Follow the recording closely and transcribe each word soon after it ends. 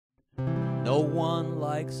No one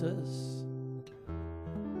likes us.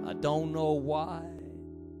 I don't know why.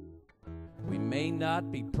 We may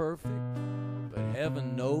not be perfect, but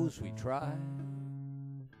heaven knows we try.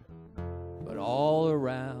 But all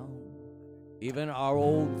around, even our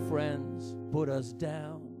old friends put us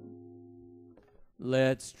down.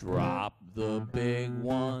 Let's drop the big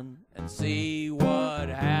one and see what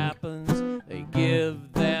happens. They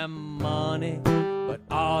give them money, but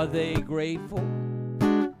are they grateful?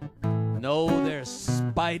 No, they're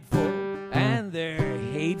spiteful and they're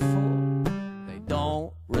hateful. They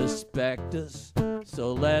don't respect us,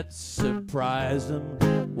 so let's surprise them.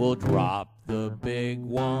 We'll drop the big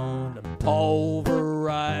one and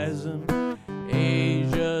pulverize them.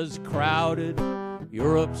 Asia's crowded,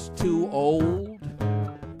 Europe's too old,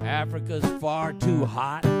 Africa's far too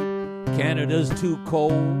hot, Canada's too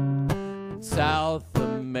cold, South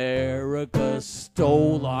America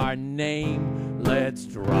stole our name. Let's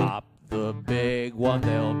drop the big one,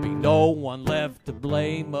 there'll be no one left to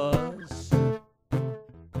blame us.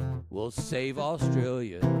 We'll save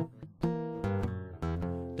Australia,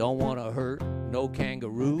 don't want to hurt no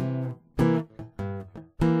kangaroo.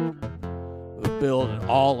 We'll build an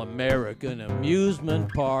all-American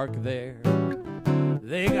amusement park there.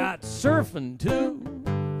 They got surfing too.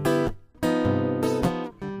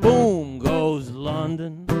 Boom goes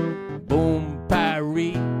London, boom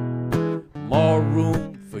Paris. More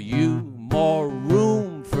room for you, more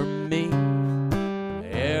room for me.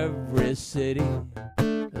 Every city,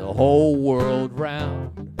 the whole world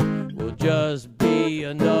round, will just be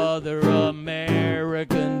another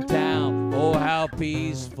American town. Oh, how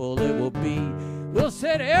peaceful it will be. We'll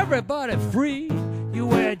set everybody free. You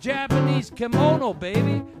wear Japanese kimono,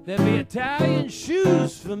 baby. There'll be Italian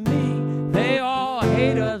shoes for me. They all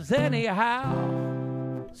hate us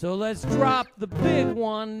anyhow. So let's drop the big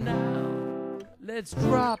one now. Let's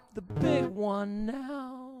drop the big one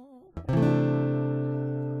now.